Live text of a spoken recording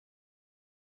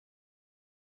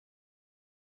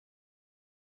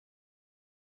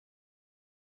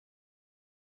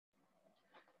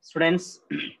Students,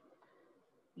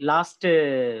 last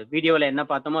video என்ன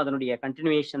பார்த்தோமோ அதனுடைய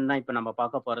continuation தான் இப்போ நம்ம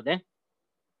பார்க்க போறது.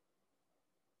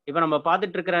 இப்போ நம்ம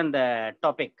பார்த்துட்டு இருக்கிற இந்த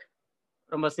டாபிக்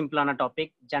ரொம்ப சிம்பிளான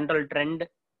topic, general trend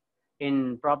in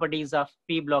properties of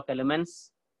B black elements.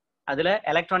 அதில்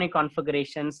எலக்ட்ரானிக்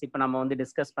கான்ஃபிகரேஷன்ஸ் இப்போ நம்ம வந்து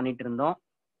டிஸ்கஸ் பண்ணிட்டு இருந்தோம்.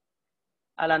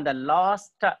 அதில் அந்த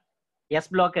last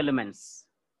S block elements,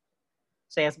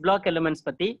 so S block elements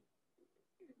பற்றி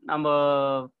நம்ம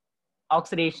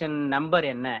ஆக்சிடேஷன் நம்பர்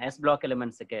என்ன S block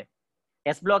எலிமெண்ட்ஸுக்கு.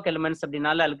 S block elements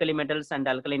அப்படின்னால alkali metals and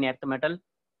alkaline earth metal.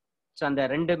 So அந்த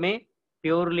ரெண்டுமே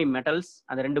பியூர்லி மெட்டல்ஸ்,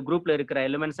 அந்த ரெண்டு குரூப்ல இருக்கிற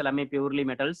எலிமெண்ட்ஸ் எல்லாமே பியூர்லி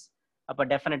மெட்டல்ஸ். அப்போ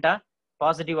டெஃபினட்டா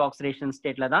பாசிட்டிவ் ஆக்சிடேஷன்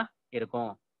ஸ்டேட்ல தான்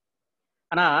இருக்கும்.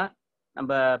 ஆனால்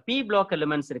நம்ம பி பிளாக்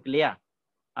எலிமெண்ட்ஸ் இருக்கு இல்லையா,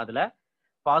 அதில்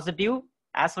positive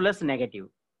as well as negative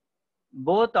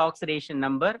both oxidation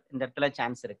number இந்த இடத்துல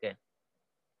சான்ஸ் இருக்கு.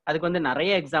 அதுக்கு வந்து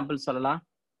நிறைய எக்ஸாம்பிள் சொல்லலாம்.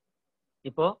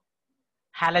 இப்போ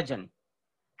ஹாலஜன்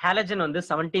வந்து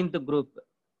 17th குரூப்.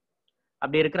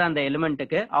 அப்படி இருக்கிற அந்த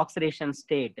எலிமெண்ட்டுக்கு ஆக்சிடேஷன்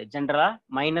ஸ்டேட் ஜென்ரலா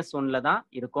 -1ல தான்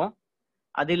இருக்கும்.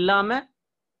 அது இல்லாம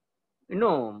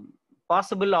இன்னும்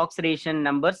பாசிபிள் ஆக்சிடேஷன்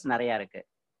நம்பர்ஸ் நிறைய இருக்கு.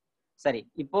 சரி,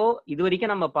 இப்போ இது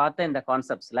வரைக்கும் நம்ம பார்த்த இந்த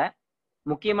கான்செப்ட்ஸ்ல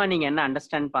முக்கியமா நீங்க என்ன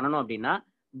அண்டர்ஸ்டாண்ட் பண்ணணும் அப்படின்னா,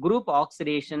 குரூப்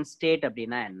ஆக்சிடேஷன் ஸ்டேட்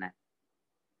அப்படின்னா என்ன,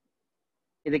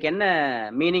 இதுக்கு என்ன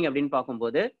மீனிங் அப்படின்னு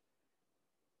பார்க்கும்போது,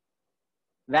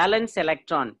 வேலன்ஸ்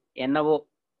எலக்ட்ரான் என்னவோ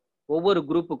ஒவ்வொரு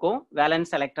குரூப்புக்கும்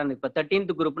வேலன்ஸ் எலக்ட்ரான், இப்போ 13th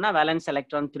குரூப்னா valence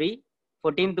electron 3,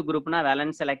 14th குரூப்னா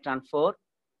valence electron 4,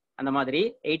 அந்த மாதிரி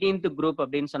 18th குரூப்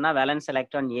அப்படின்னு சொன்னா வேலன்ஸ்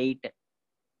எலக்ட்ரான் 8.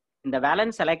 இந்த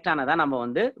வேலன்ஸ் எலக்ட்ரானை தான் நம்ம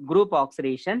வந்து குரூப்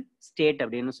ஆக்சிடேஷன் ஸ்டேட்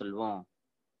அப்படின்னு சொல்லுவோம்.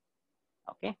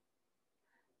 ஓகே,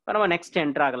 இப்போ நம்ம நெக்ஸ்ட்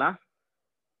என்டர் ஆகலாம்.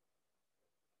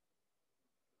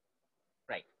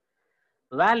 Right,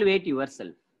 evaluate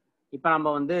yourself. இப்போ நம்ம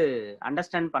வந்து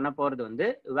அண்டர்ஸ்டாண்ட் பண்ண போறது வந்து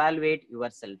evaluate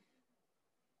yourself.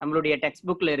 நம்மளுடைய டெக்ஸ்ட்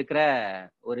புக்ல இருக்கிற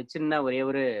ஒரு சின்ன ஒரே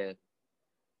ஒரு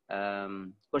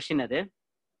கொஸ்டின், அது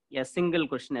சிங்கிள்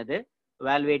கொஸ்டின். அது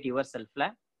evaluate yourselfல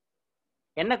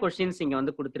என்ன கொஸ்டின்ஸ் இங்க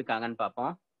வந்து கொடுத்துருக்காங்கன்னு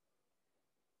பார்ப்போம்.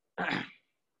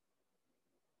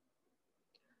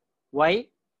 Why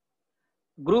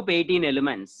group 18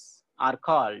 elements are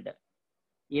called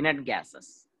inert gases?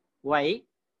 Why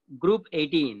group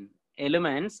 18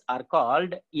 elements are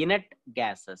called inert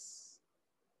gases?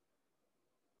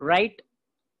 Write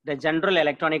the general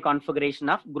electronic configuration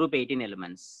of group 18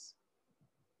 elements.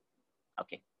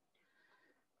 Okay,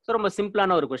 so ரொம்ப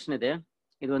சிம்பிளான ஒரு கொஸ்டின் இது.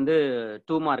 இது வந்து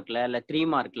 2 மார்க்ல இல்ல 3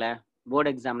 மார்க்ல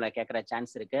போர்டு எக்ஸாம்ல கேட்கற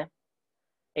சான்ஸ் இருக்கு.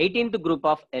 18th குரூப்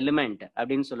ஆஃப் எலிமெண்ட்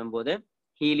அப்படின்னு சொல்லும்போது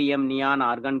helium, neon,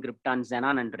 argon, krypton,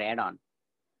 xenon and radon.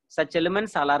 Such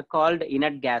elements all are called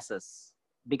inert gases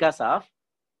because of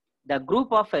the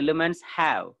group of elements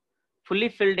have fully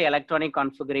filled electronic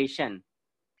configuration,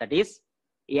 that is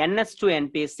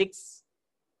ns2np6.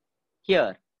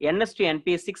 Here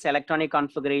ns2np6 electronic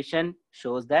configuration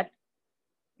shows that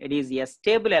it is a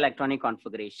stable electronic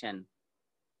configuration,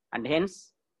 and hence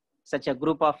such a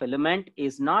group of element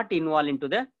is not involved into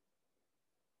the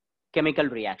chemical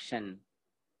reaction.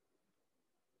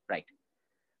 Right,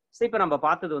 so இப்போ நம்ம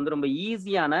பார்த்தது வந்து ரொம்ப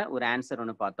ஈஸியான ஒரு answer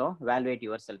ஒன்று பார்த்தோம் evaluate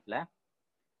yourselfல.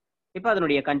 இப்போ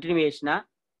அதனுடைய கண்டினியூவேஷனா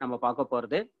நம்ம பார்க்க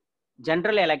போறது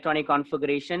general electronic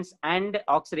configurations and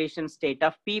oxidation state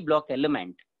of p block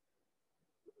element.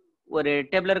 ஒரு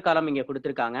டேபிளர் காலம் இங்க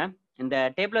கொடுத்துருக்காங்க. இந்த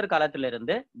டேபிளர் காலத்துல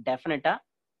இருந்து டெஃபினட்டா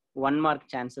 1 மார்க்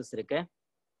சான்சஸ் இருக்கு.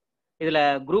 இதுல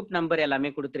குரூப் நம்பர் எல்லாமே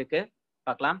கொடுத்துருக்கு,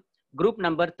 பார்க்கலாம். Group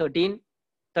number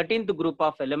 13th group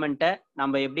of எலிமெண்ட்டை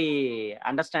நம்ம எப்படி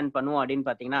அண்டர்ஸ்டாண்ட் பண்ணுவோம் அப்படின்னு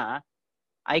பார்த்தீங்கன்னா,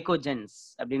 ஐகோஜென்ஸ்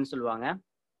அப்படின்னு சொல்லுவாங்க.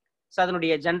 ஸோ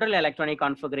அதனுடைய ஜென்ரல் எலக்ட்ரானிக்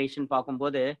கான்ஃபிகரேஷன்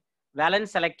பார்க்கும்போது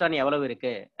வேலன்ஸ் எலக்ட்ரான் எவ்வளவு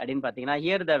இருக்கு அப்படின்னு பார்த்தீங்கன்னா,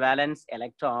 here the valence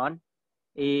electron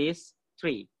is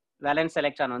 3. Valence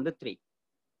electron வந்து 3.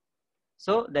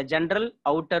 So the general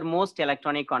outermost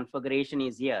electronic configuration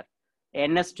is here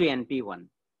ns2np1.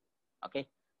 Okay,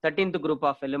 13th group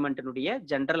of element nudiya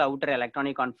general outer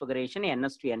electronic configuration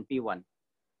ns2np1.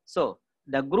 So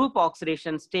the group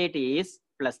oxidation state is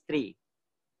 +3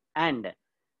 and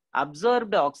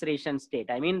observed oxidation state,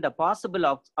 I mean the possible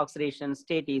oxidation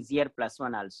state is here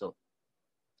 +1 also.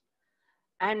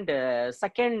 And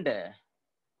second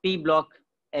p block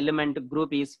element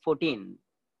group is 14,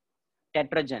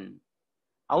 tetragen.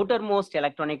 Outermost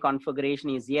electronic configuration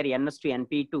is here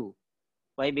ns2np2.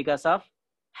 Why? Because of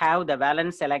how the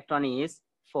valence electron is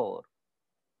 4.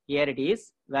 Here it is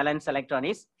valence electron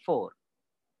is 4.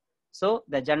 So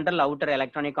the general outer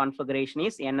electronic configuration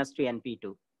is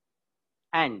ns2np2.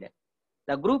 And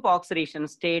the group oxidation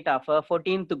state of a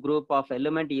 14th group of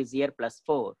element is here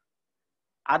 +4.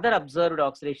 Other observed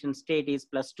oxidation state is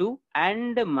 +2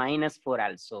 and -4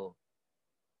 also.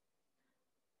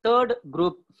 Third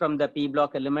group from the p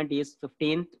block element is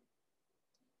 15th.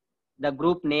 The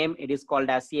group name, it is called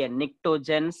as a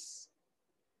nicogens.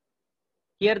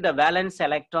 Here the valence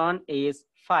electron is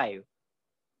 5,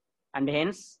 and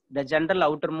hence the general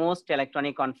outermost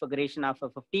electronic configuration of a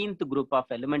 15th group of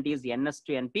element is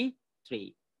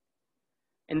ns2np3.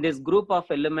 In this group of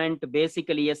element,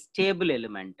 basically a stable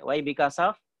element. Why? Because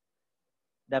of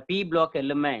the p block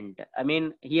element. I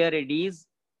mean, here it is,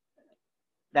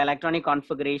 the electronic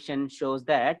configuration shows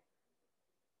that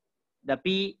the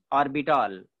p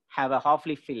orbital have a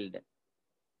halfly filled,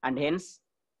 and hence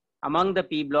among the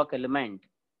p block element,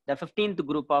 the 15th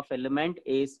group of element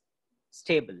is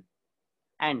stable,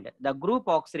 and the group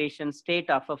oxidation state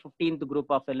of a 15th group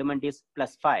of element is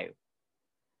 +5,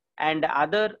 and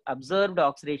other observed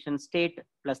oxidation state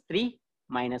 +3,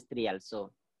 -3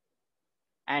 also.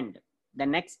 And the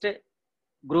next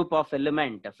group of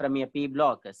element from a p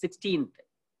block, 16th,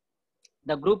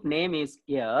 the group name is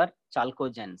here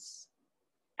chalcogens,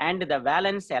 and the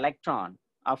valence electron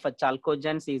of a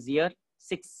chalcogens is here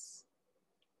 6.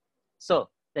 So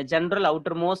the general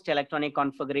outermost electronic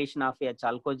configuration of a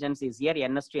chalcogens is here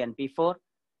ns2np4.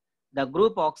 The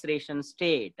group oxidation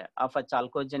state of a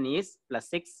chalcogen is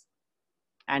 +6,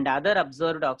 and other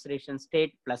observed oxidation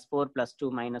state +4,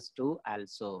 +2, -2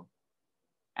 also.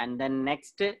 And then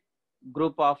next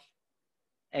group of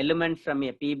element from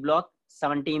a p block,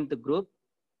 17th group.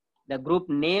 The group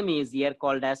name is here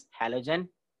called as halogen.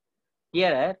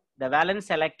 Here the valence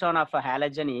electron of a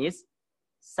halogen is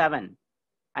 7,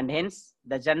 and hence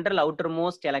the general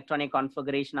outermost electronic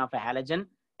configuration of a halogen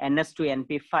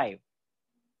ns2np5.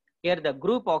 Here the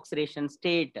group oxidation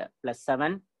state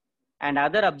 +7, and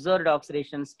other observed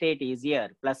oxidation state is here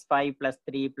 +5,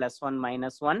 +3, +1,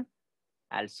 -1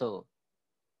 also.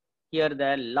 Here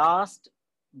the last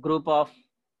group of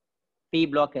p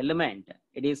block element,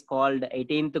 it is called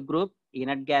 18th group,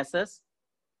 inert gases.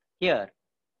 Here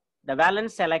the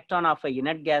valence electron of a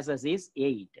inert gases is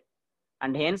 8,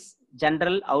 and hence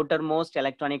general outermost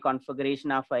electronic configuration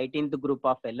of 18th group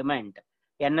of element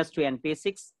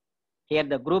ns2np6. Here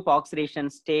the group oxidation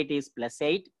state is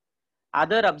 +8.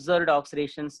 Other observed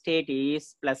oxidation state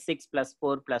is +6,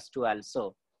 +4, +2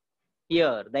 also.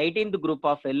 Here the 18th group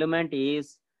of element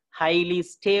is highly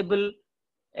stable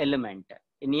element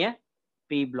in a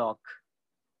p block.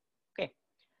 Okay.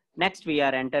 Next we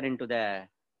are enter into the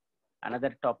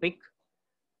another topic.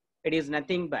 It is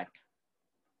nothing but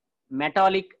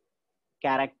metallic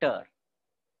character.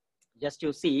 Just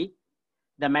you see,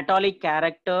 the metallic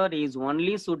character is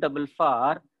only suitable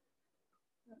for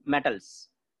metals,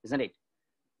 isn't it?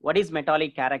 What is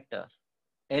metallic character?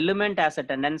 Element has a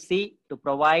tendency to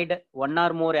provide one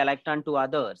or more electron to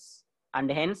others, and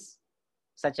hence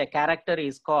such a character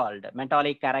is called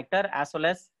metallic character, as well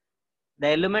as the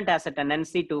element has a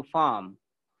tendency to form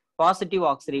positive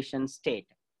oxidation state,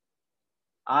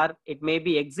 or it may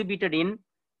be exhibited in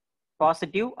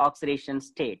positive oxidation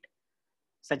state.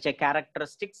 Such a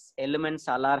characteristics elements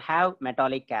all are have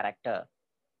metallic character.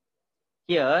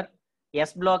 Here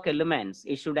S block elements,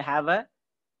 it should have a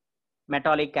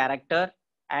metallic character,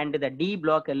 and the D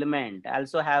block element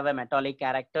also have a metallic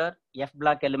character. F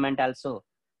block element also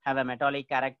have a metallic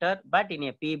character, but in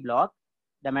a p block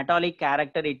the metallic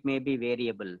character, it may be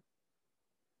variable.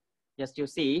 Just you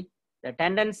see, the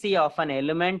tendency of an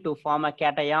element to form a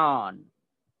cation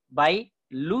by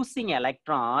losing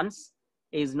electrons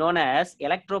is known as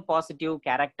electropositive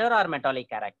character or metallic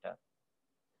character.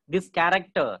 This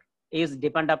character is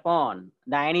depend upon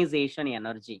the ionization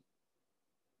energy.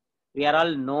 We are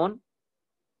all known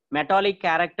metallic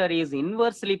character is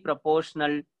inversely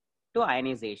proportional to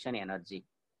ionization energy.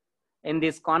 In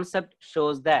this concept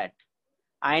shows that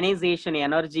ionization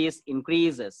energy is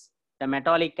increases, the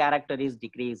metallic character is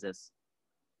decreases,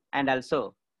 and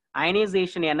also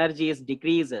ionization energy is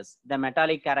decreases, the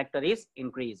metallic character is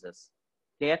increases.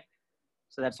 Clear?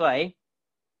 So that's why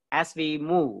as we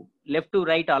move left to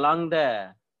right along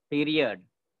the period,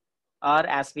 or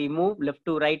as we move left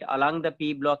to right along the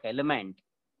p block element,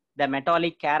 the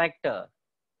metallic character,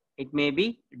 it may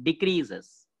be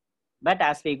decreases, but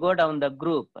as we go down the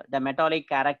group, the metallic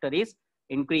character is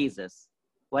increases.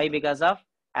 Why? Because of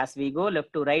as we go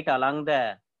left to right along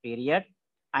the period,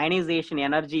 ionization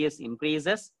energy is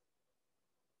increases.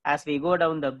 As we go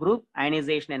down the group,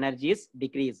 ionization energy is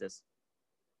decreases.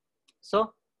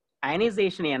 So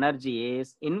ionization energy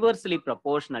is inversely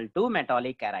proportional to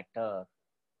metallic character.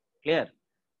 Clear?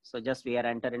 So just we are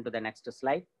enter into the next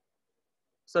slide.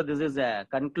 So this is a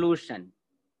conclusion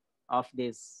of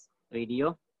this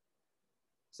video.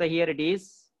 So here it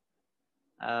is,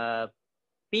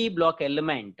 p block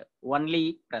element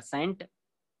only present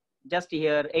just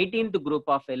here 18th group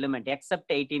of element, except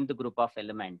 18th group of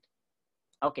element.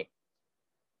 Okay.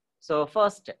 So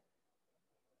first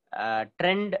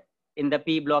trend in the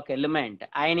p block element,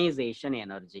 ionization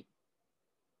energy.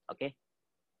 Okay.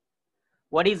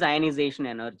 What is ionization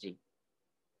energy?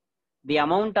 The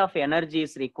amount of energy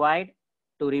is required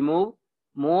to remove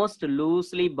most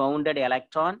loosely bounded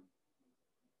electron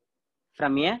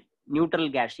from a neutral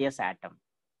gaseous atom,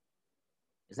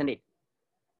 isn't it?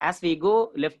 As we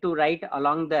go left to right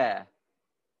along the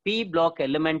p block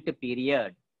element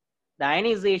period, the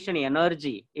ionization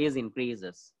energy is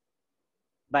increases.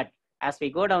 But as we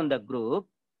go down the group,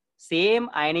 same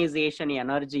ionization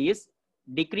energy is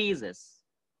decreases.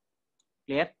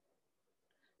 Clear?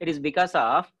 It is because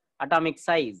of atomic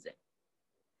size.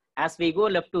 As we go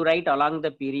left to right along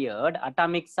the period,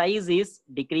 atomic size is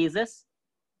decreases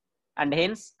and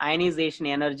hence ionization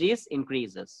energy is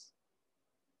increases.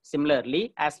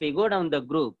 Similarly, as we go down the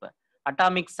group,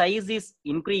 atomic size is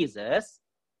increases,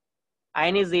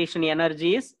 ionization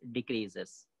energy is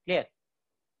decreases. Clear?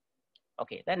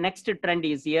 Okay, the next trend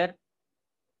is here,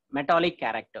 metallic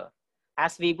character.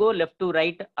 As we go left to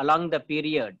right along the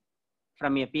period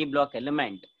from a p block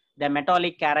element, the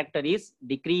metallic character is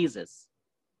decreases.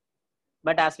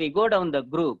 But as we go down the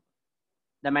group,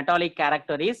 the metallic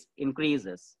character is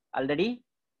increases. Already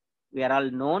we are all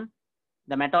known,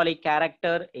 the metallic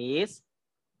character is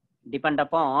depend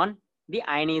upon the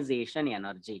ionization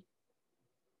energy.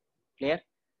 Clear?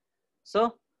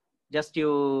 So just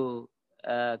you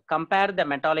compare the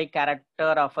metallic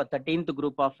character of a 13th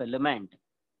group of element.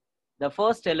 The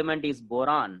first element is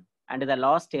boron and the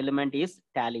last element is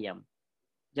thallium.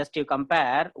 Just you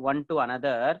compare one to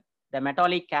another, the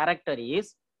metallic character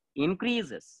is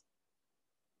increases.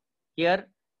 Here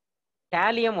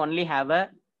thallium only have a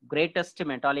greatest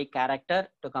metallic character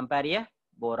to compare a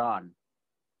boron,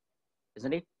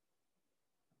 isn't it?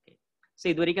 Okay. So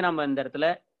இது வரைக்கும் நம்ம இந்த இடத்துல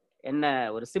என்ன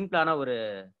ஒரு சிம்பிளான ஒரு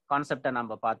கான்செப்டை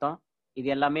நம்ம பார்த்தோம். இது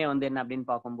எல்லாமே வந்து என்ன அப்படின்னு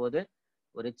பார்க்கும்போது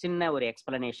ஒரு சின்ன ஒரு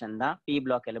எக்ஸ்பிளனேஷன் தான் பி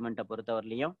பிளாக் எலிமெண்ட்டை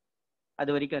பொறுத்தவரையிலையும்.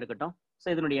 அது வரைக்கும் இருக்கட்டும். ஸோ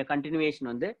இதனுடைய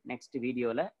கண்டினியூவேஷன் வந்து நெக்ஸ்ட்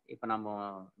வீடியோவில் இப்போ நம்ம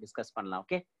டிஸ்கஸ் பண்ணலாம்.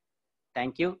 ஓகே,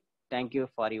 தேங்க்யூ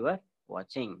ஃபார் யுவர்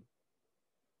வாட்சிங்.